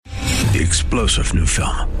the explosive new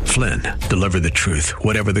film, Flynn, deliver the truth,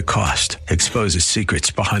 whatever the cost, exposes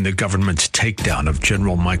secrets behind the government's takedown of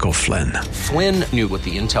General Michael Flynn. Flynn knew what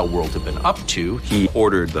the intel world had been up to. He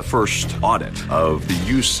ordered the first audit of the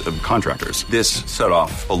use of contractors. This set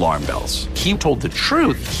off alarm bells. He told the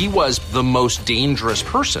truth. He was the most dangerous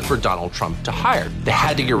person for Donald Trump to hire. They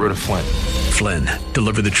had to get rid of Flynn. Flynn,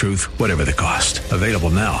 deliver the truth, whatever the cost. Available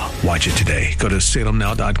now. Watch it today. Go to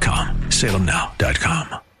salemnow.com.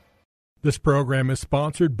 salemnow.com. This program is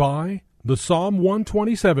sponsored by the Psalm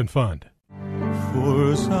 127 Fund.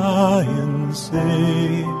 For Zion's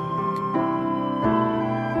sake,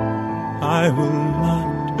 I will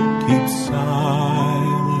not keep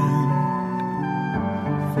silent.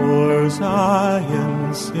 For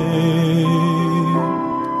Zion's sake,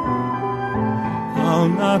 I'll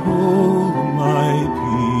not hold my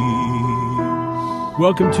peace.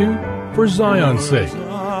 Welcome to For Zion's Sake.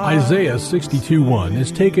 Isaiah 62:1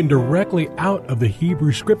 is taken directly out of the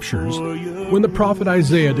Hebrew Scriptures when the prophet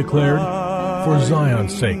Isaiah declared, "For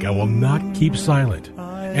Zion's sake I will not keep silent,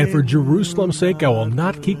 and for Jerusalem's sake I will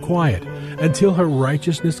not keep quiet, until her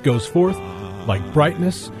righteousness goes forth like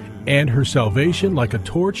brightness, and her salvation like a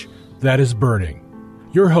torch that is burning."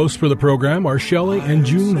 Your hosts for the program are Shelley and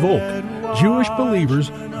June Volk, Jewish believers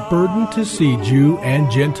burdened to see Jew and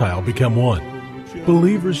Gentile become one.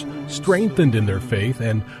 Believers strengthened in their faith,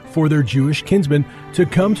 and for their Jewish kinsmen to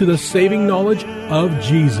come to the saving knowledge of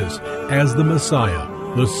Jesus as the Messiah,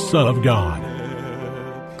 the Son of God.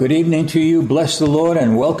 Good evening to you. Bless the Lord,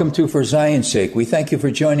 and welcome to For Zion's Sake. We thank you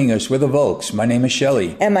for joining us. We're the Volks. My name is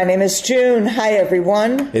Shelley. And my name is June. Hi,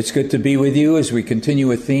 everyone. It's good to be with you as we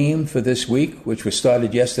continue a theme for this week, which was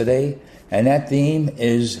started yesterday. And that theme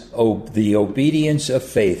is the obedience of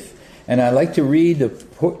faith. And I'd like to read the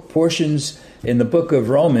portions in the book of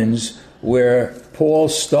Romans where Paul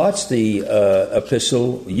starts the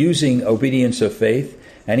epistle using obedience of faith,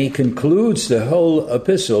 and he concludes the whole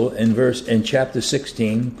epistle in chapter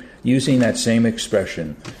 16 using that same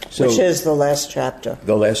expression. So, which is the last chapter.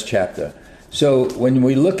 The last chapter. So when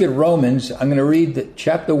we look at Romans, I'm going to read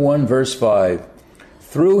chapter 1, verse 5.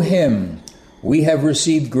 Through him we have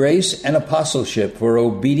received grace and apostleship for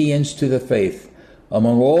obedience to the faith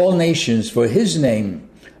among all nations for his name,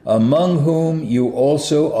 among whom you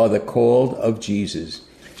also are the called of Jesus.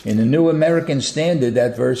 In the New American Standard,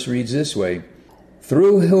 that verse reads this way: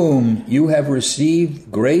 through whom you have received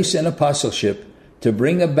grace and apostleship to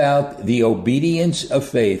bring about the obedience of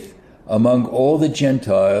faith among all the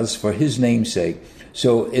Gentiles for his name's sake.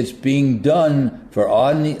 So it's being done for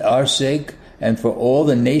our sake and for all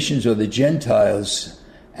the nations or the Gentiles,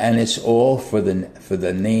 and it's all for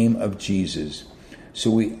the name of Jesus. So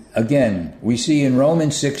we see in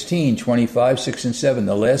Romans 16, 25, 6, and 7,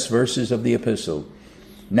 the last verses of the epistle.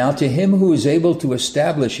 Now to him who is able to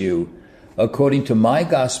establish you according to my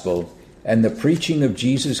gospel and the preaching of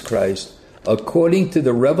Jesus Christ, according to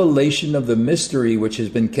the revelation of the mystery which has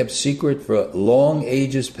been kept secret for long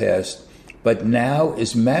ages past, but now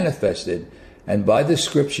is manifested, and by the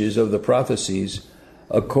scriptures of the prophecies,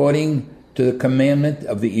 according to the commandment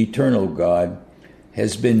of the eternal God,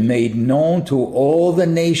 has been made known to all the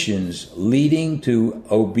nations, leading to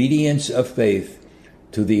obedience of faith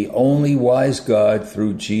to the only wise God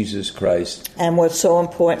through Jesus Christ. And what's so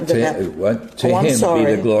important to him be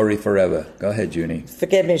the glory forever. Go ahead, Junie.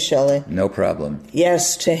 Forgive me, Shelley. No problem.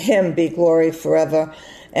 Yes, to him be glory forever.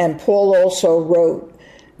 And Paul also wrote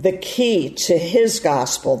the key to his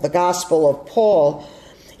gospel. The gospel of Paul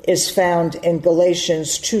is found in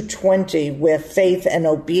Galatians 2:20, where faith and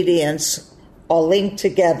obedience are linked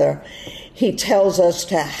together. He tells us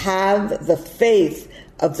to have the faith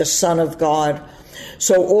of the Son of God.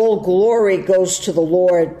 So all glory goes to the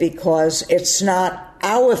Lord, because it's not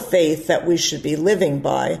our faith that we should be living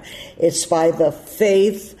by. It's by the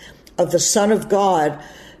faith of the Son of God.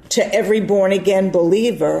 To every born-again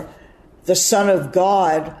believer, the Son of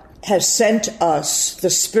God has sent us the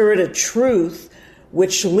Spirit of truth,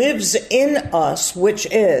 which lives in us, which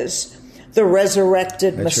is the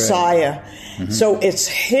resurrected Messiah. Right. Mm-hmm. So it's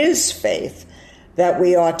his faith that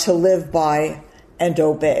we are to live by and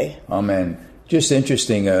obey. Amen. Just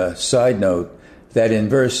interesting side note that in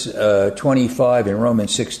verse 25 in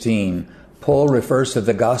Romans 16, Paul refers to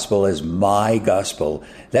the gospel as my gospel.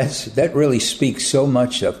 That really speaks so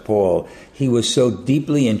much of Paul. He was so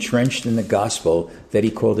deeply entrenched in the gospel that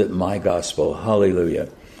he called it my gospel. Hallelujah.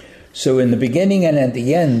 So in the beginning and at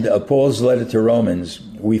the end of Paul's letter to Romans,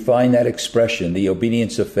 we find that expression, the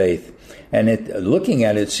obedience of faith. And looking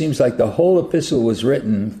at it, it seems like the whole epistle was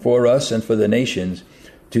written for us and for the nations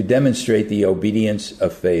to demonstrate the obedience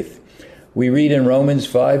of faith. We read in Romans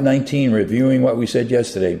 5:19, reviewing what we said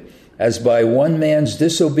yesterday, As by one man's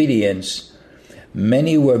disobedience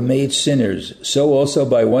many were made sinners, so also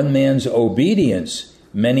by one man's obedience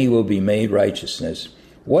many will be made righteousness.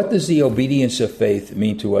 What does the obedience of faith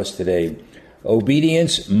mean to us today?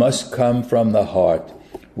 Obedience must come from the heart.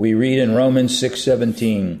 We read in Romans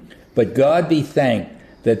 6:17, "But God be thanked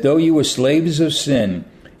that though you were slaves of sin,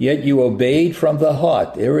 yet you obeyed from the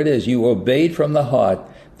heart." There it is. You obeyed from the heart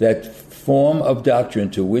that form of doctrine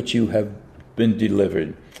to which you have been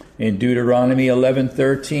delivered. In Deuteronomy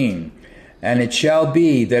 11:13, "And it shall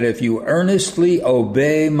be that if you earnestly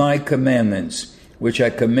obey my commandments, which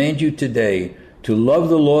I command you today, to love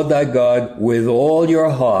the Lord thy God with all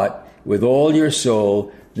your heart, with all your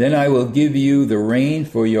soul, then I will give you the rain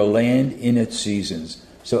for your land in its seasons."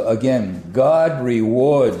 So again, God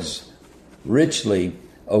rewards richly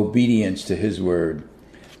obedience to his word.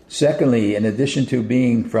 Secondly, in addition to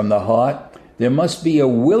being from the heart, there must be a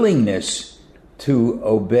willingness to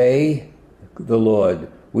obey the Lord.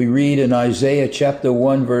 We read in Isaiah chapter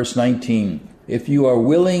 1, verse 19, "If you are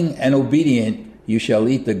willing and obedient, you shall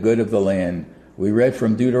eat the good of the land." We read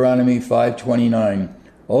from Deuteronomy 5:29,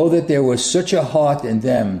 "Oh, that there was such a heart in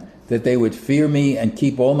them, that they would fear me and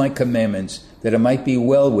keep all my commandments, that it might be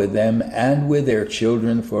well with them and with their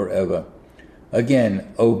children forever." Again,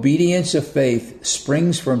 obedience of faith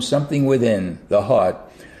springs from something within the heart,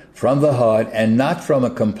 and not from a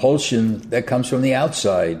compulsion that comes from the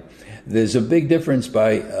outside. There's a big difference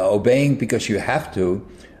by obeying because you have to,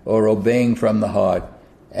 or obeying from the heart.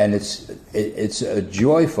 And it's a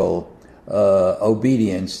joyful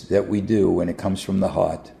obedience that we do when it comes from the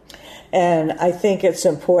heart. And I think it's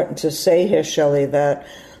important to say here, Shelley, that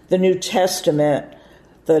the New Testament,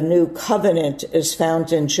 the New Covenant, is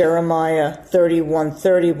found in Jeremiah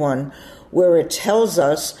 31:31, where it tells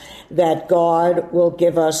us that God will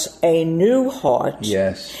give us a new heart.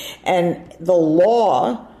 Yes. And the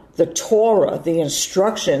law, the Torah, the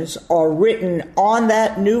instructions are written on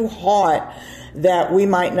that new heart that we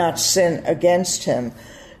might not sin against him.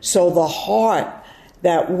 So the heart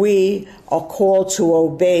that we are called to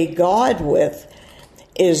obey God with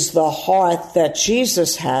is the heart that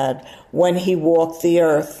Jesus had when he walked the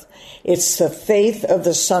earth. It's the faith of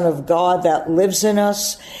the Son of God that lives in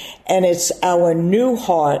us, and it's our new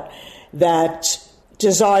heart that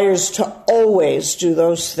desires to always do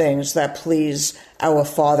those things that please our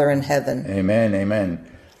Father in heaven. Amen, amen.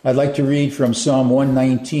 I'd like to read from Psalm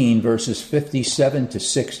 119, verses 57 to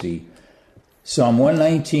 60. Psalm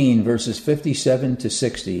 119, verses 57 to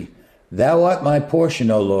 60. "Thou art my portion,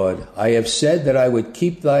 O Lord. I have said that I would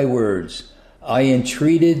keep thy words. I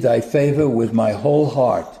entreated thy favor with my whole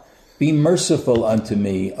heart. Be merciful unto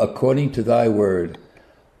me according to thy word.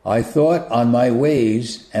 I thought on my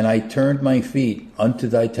ways, and I turned my feet unto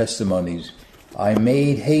thy testimonies. I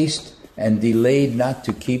made haste and delayed not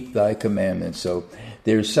to keep thy commandments." So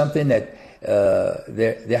there's something that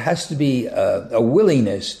there has to be a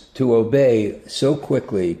willingness to obey so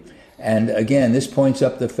quickly. And again, this points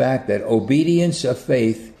up the fact that obedience of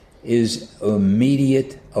faith is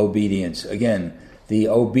immediate obedience. Again, the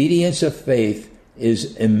obedience of faith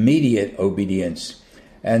is immediate obedience.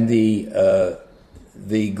 And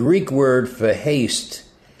the Greek word for haste,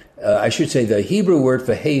 the Hebrew word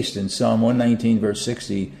for haste in Psalm 119, verse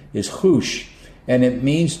 60 is chush, and it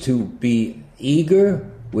means to be eager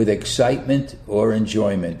with excitement or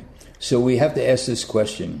enjoyment. So we have to ask this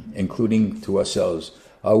question, including to ourselves.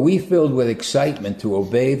 Are we filled with excitement to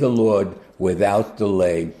obey the Lord without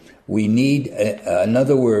delay? We need, in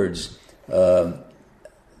other words,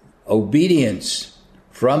 obedience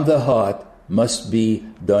from the heart must be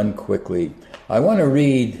done quickly. I want to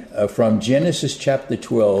read from Genesis chapter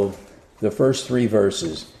 12, the first 3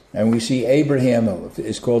 verses. And we see Abraham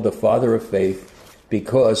is called the father of faith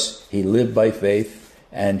because he lived by faith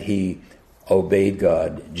and he obeyed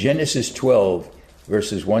God. Genesis 12,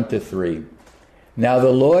 verses 1 to 3. "Now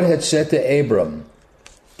the Lord had said to Abram,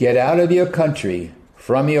 Get out of your country,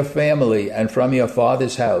 from your family, and from your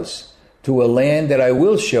father's house, to a land that I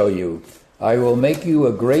will show you. I will make you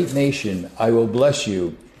a great nation. I will bless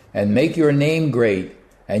you, and make your name great,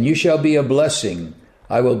 and you shall be a blessing.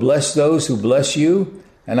 I will bless those who bless you,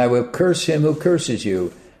 and I will curse him who curses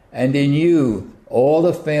you. And in you all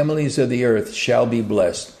the families of the earth shall be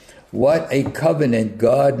blessed." What a covenant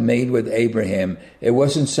God made with Abraham. It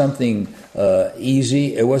wasn't something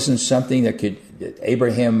easy. It wasn't something that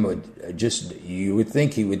Abraham would you would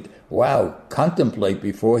think he would, contemplate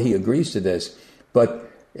before he agrees to this. But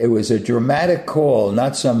it was a dramatic call,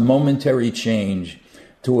 not some momentary change,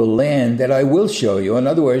 to a land that I will show you. In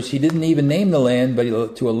other words, he didn't even name the land,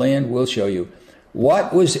 but to a land we'll show you.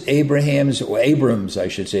 What was Abram's,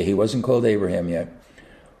 he wasn't called Abraham yet.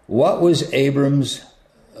 What was Abram's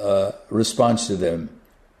response to them?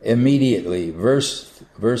 Immediately, verse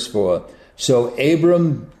 4. So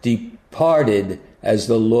Abram departed as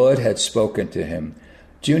the Lord had spoken to him.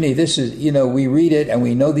 Junie, this is, we read it and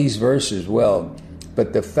we know these verses well,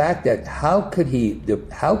 but the fact that how can he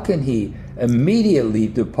immediately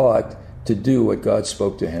depart to do what God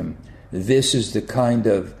spoke to him? This is the kind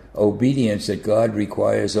of obedience that God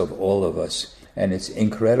requires of all of us, and it's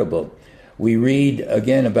incredible. We read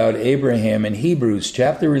again about Abraham in Hebrews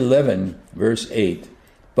chapter 11, verse 8.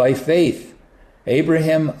 By faith,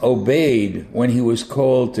 Abraham obeyed when he was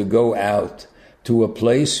called to go out to a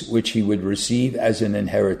place which he would receive as an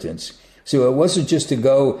inheritance. So it wasn't just to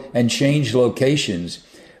go and change locations.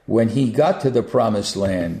 When he got to the promised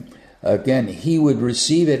land, again, he would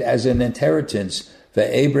receive it as an inheritance for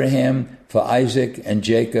Abraham, for Isaac and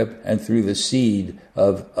Jacob, and through the seed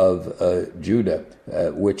of Judah,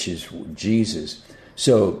 which is Jesus.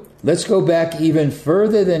 So let's go back even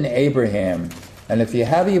further than Abraham. And if you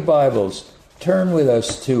have your Bibles, turn with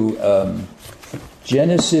us to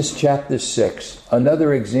Genesis chapter 6,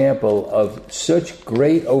 another example of such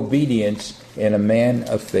great obedience in a man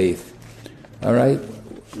of faith. All right,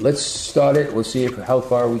 let's start it. We'll see how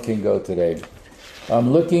far we can go today.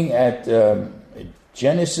 I'm looking at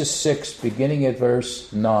Genesis 6, beginning at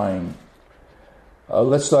verse 9.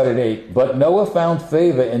 Let's start at 8. But Noah found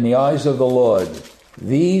favor in the eyes of the Lord.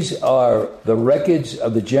 These are the records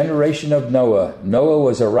of the generation of Noah. Noah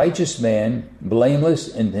was a righteous man, blameless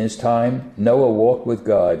in his time. Noah walked with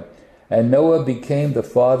God. And Noah became the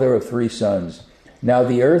father of 3 sons. Now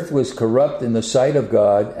the earth was corrupt in the sight of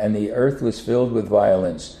God, and the earth was filled with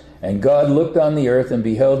violence. And God looked on the earth, and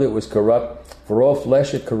beheld it was corrupt, for all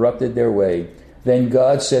flesh had corrupted their way. Then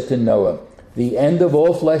God said to Noah, the end of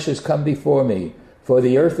all flesh has come before me, for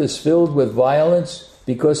the earth is filled with violence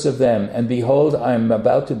because of them, and behold, I am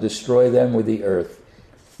about to destroy them with the earth.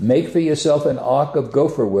 Make for yourself an ark of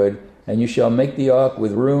gopher wood, and you shall make the ark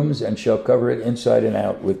with rooms, and shall cover it inside and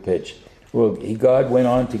out with pitch. Well, God went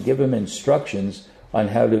on to give him instructions on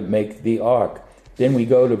how to make the ark. Then we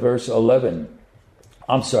go to verse 11.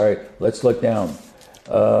 Let's look down.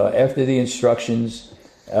 After the instructions,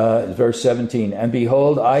 verse 17, and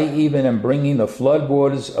behold, I even am bringing the flood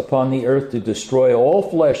waters upon the earth to destroy all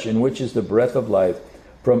flesh in which is the breath of life.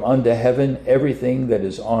 From under heaven, everything that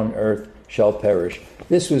is on earth shall perish.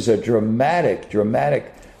 This was a dramatic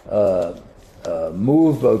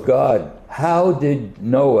move of God. How did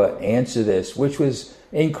Noah answer this? Which was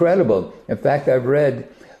incredible. In fact, I've read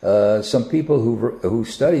some people who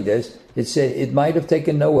studied this. It said it might have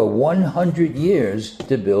taken Noah 100 years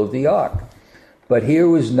to build the ark. But here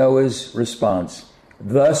was Noah's response.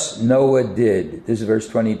 Thus Noah did. This is verse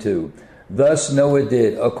 22. Thus Noah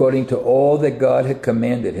did, according to all that God had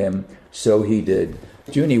commanded him, so he did.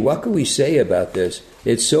 Junie, what can we say about this?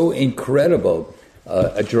 It's so incredible.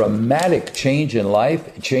 A dramatic change in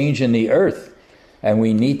life, a change in the earth. And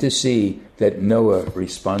we need to see that Noah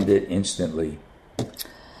responded instantly.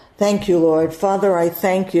 Thank you, Lord. Father, I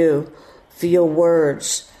thank you for your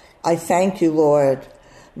words. I thank you, Lord,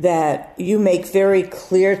 that you make very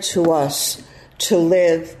clear to us to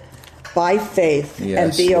live by faith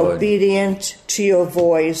and be Lord. Obedient to your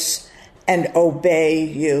voice and obey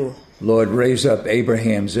you. Lord, raise up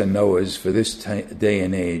Abrahams and Noahs for this day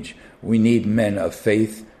and age. We need men of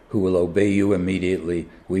faith who will obey you immediately.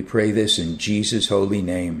 We pray this in Jesus' holy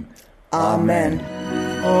name. Amen.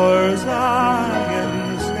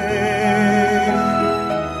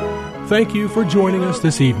 Thank you for joining us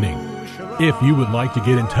this evening. If you would like to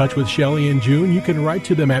get in touch with Shelley and June, you can write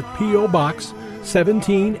to them at P.O. Box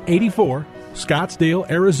 1784, Scottsdale,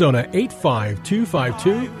 Arizona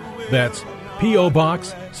 85252. That's P.O.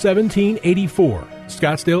 Box 1784,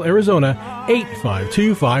 Scottsdale, Arizona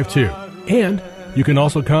 85252. And you can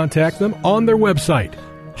also contact them on their website,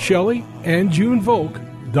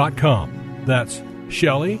 ShelleyandJuneVolk.com. That's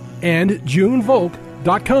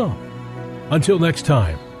ShelleyandJuneVolk.com. Until next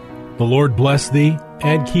time, the Lord bless thee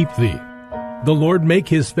and keep thee. The Lord make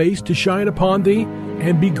his face to shine upon thee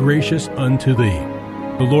and be gracious unto thee.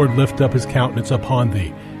 The Lord lift up his countenance upon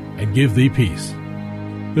thee and give thee peace.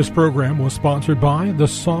 This program was sponsored by the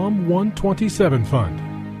Psalm 127 Fund.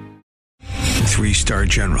 3-star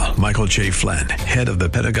General Michael J. Flynn, head of the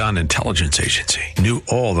Pentagon Intelligence Agency, knew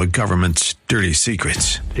all the government's dirty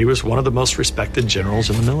secrets. He was one of the most respected generals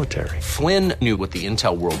in the military. Flynn knew what the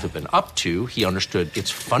intel world had been up to. He understood its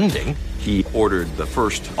funding. He ordered the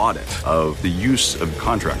first audit of the use of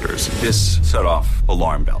contractors. This set off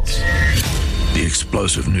alarm bells. The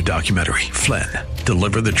explosive new documentary, Flynn,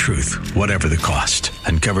 Deliver the truth, whatever the cost.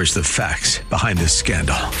 Uncovers the facts behind the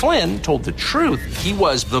scandal. Flynn told the truth. He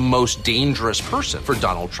was the most dangerous person for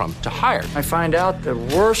Donald Trump to hire. I find out the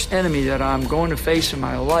worst enemy that I'm going to face in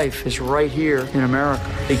my life is right here in America.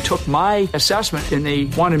 They took my assessment and they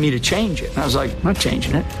wanted me to change it. And I was like, I'm not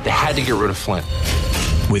changing it. They had to get rid of Flynn.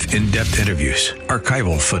 With in-depth interviews,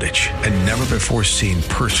 archival footage, and never-before-seen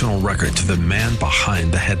personal records of the man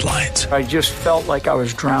behind the headlines. I just felt like I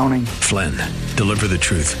was drowning. Flynn, deliver the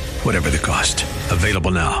truth, whatever the cost.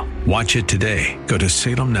 Available now. Watch it today. Go to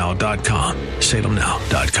salemnow.com.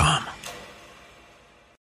 salemnow.com.